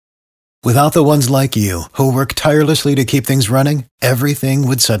Without the ones like you, who work tirelessly to keep things running, everything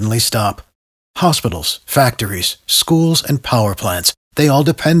would suddenly stop. Hospitals, factories, schools, and power plants, they all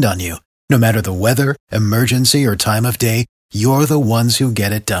depend on you. No matter the weather, emergency, or time of day, you're the ones who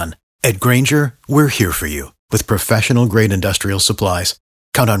get it done. At Grainger, we're here for you with professional-grade industrial supplies.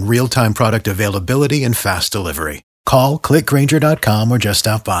 Count on real-time product availability and fast delivery. Call, click Grainger.com, or just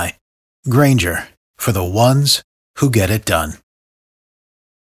stop by. Grainger, for the ones who get it done.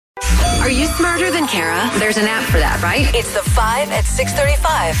 Are you smarter than Kara? There's an app for that, right? It's the 5 at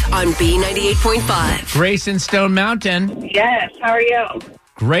 6:35 on B98.5. Grace in Stone Mountain. Yes, how are you?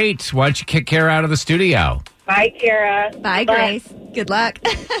 Great. Why don't you kick Kara out of the studio? Bye, Kara. Bye, Grace. Good luck.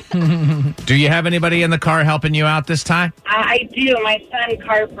 Do you have anybody in the car helping you out this time? I do. My son,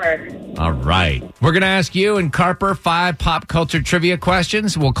 Carper. All right. We're going to ask you and Carper 5 pop culture trivia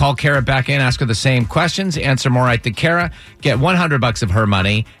questions. We'll call Kara back in, ask her the same questions, answer more right than Kara, get $100 of her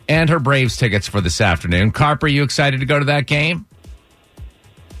money and her Braves tickets for this afternoon. Carper, you excited to go to that game?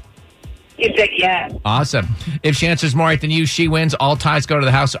 He said yes. Awesome. If she answers more right than you, she wins. All ties go to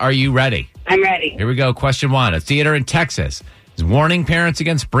the house. Are you ready? I'm ready. Here we go. Question 1. A theater in Texas is warning parents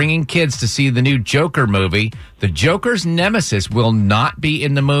against bringing kids to see the new Joker movie. The Joker's nemesis will not be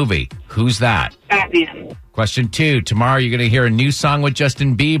in the movie. Who's that? Batman. Question 2. Tomorrow you're going to hear a new song with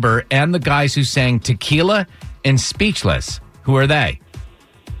Justin Bieber and the guys who sang Tequila and Speechless. Who are they?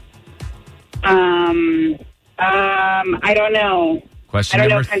 I don't know. Question I don't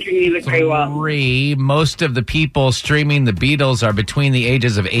know number country music very well. 3. Most of the people streaming the Beatles are between the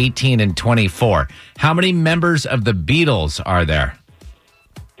ages of 18 and 24. How many members of the Beatles are there?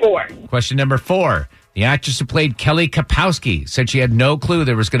 4. Question number 4. The actress who played Kelly Kapowski said she had no clue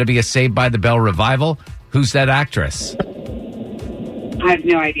there was going to be a Saved by the Bell revival. Who's that actress? I have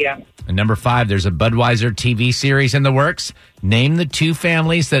no idea. And number 5, there's a Budweiser TV series in the works. Name the 2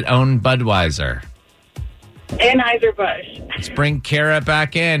 families that own Budweiser. Anheuser-Busch. Let's bring Kara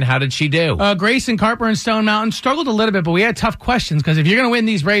back in. How did she do? Grace and Carper and Stone Mountain struggled a little bit, but we had tough questions because if you're going to win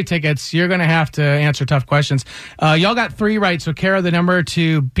these Brave tickets, you're going to have to answer tough questions. Y'all got 3 right, so Kara, the number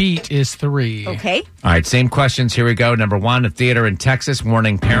to beat is 3. Okay. All right, same questions. Here we go. Number 1, a theater in Texas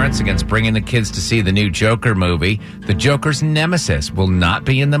warning parents against bringing the kids to see the new Joker movie. The Joker's nemesis will not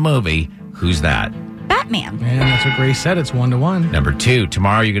be in the movie. Who's that? Batman. And that's what Grace said. It's 1-1. Number 2,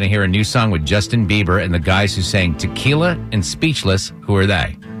 tomorrow you're going to hear a new song with Justin Bieber and the guys who sang Tequila and Speechless. Who are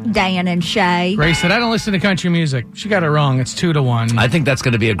they? Diane and Shay. Grace said, I don't listen to country music. She got it wrong. It's 2-1. I think that's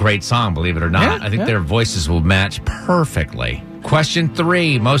going to be a great song, believe it or not. Yeah, I think their voices will match perfectly. Question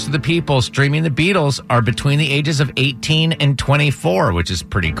 3, most of the people streaming the Beatles are between the ages of 18 and 24, which is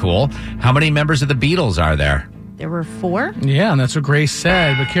pretty cool. How many members of the Beatles are there? There were 4. Yeah, and that's what Grace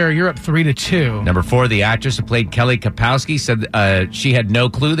said. But Kara, you're up 3-2. Number 4, the actress who played Kelly Kapowski said she had no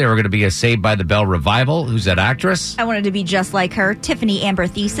clue they were going to be a Saved by the Bell revival. Who's that actress? I wanted to be just like her, Tiffany Amber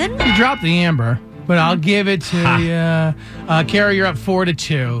Thiessen. You dropped the Amber, but I'll give it to you. Kara, you're up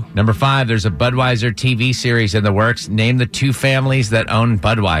 4-2. Number 5, there's a Budweiser TV series in the works. Name the 2 families that own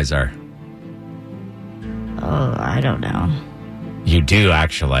Budweiser. Oh, I don't know. You do,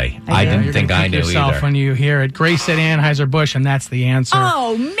 actually. I didn't You're think gonna I kick knew yourself either. when you hear it. Grace said Anheuser-Busch, and that's the answer.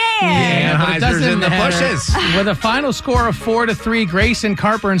 Oh, man. Yeah, but it Anheuser's doesn't in the matter. bushes. With a final score of 4-3, Grace and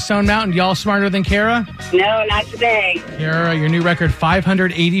Carper and Stone Mountain, y'all smarter than Kara? No, not today. Kara, your new record,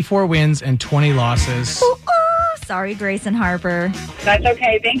 584 wins and 20 losses. Ooh, ooh. Sorry, Grace and Harper. That's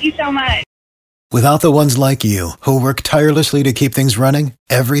okay. Thank you so much. Without the ones like you, who work tirelessly to keep things running,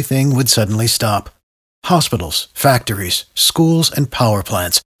 everything would suddenly stop. Hospitals, factories, schools, and power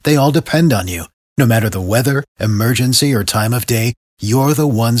plants, they all depend on you. No matter the weather, emergency, or time of day, you're the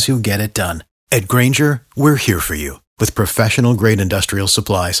ones who get it done. At Grainger, we're here for you with professional-grade industrial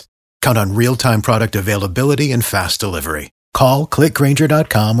supplies. Count on real-time product availability and fast delivery. Call, click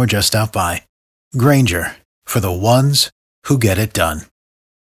Grainger.com, or just stop by. Grainger, for the ones who get it done.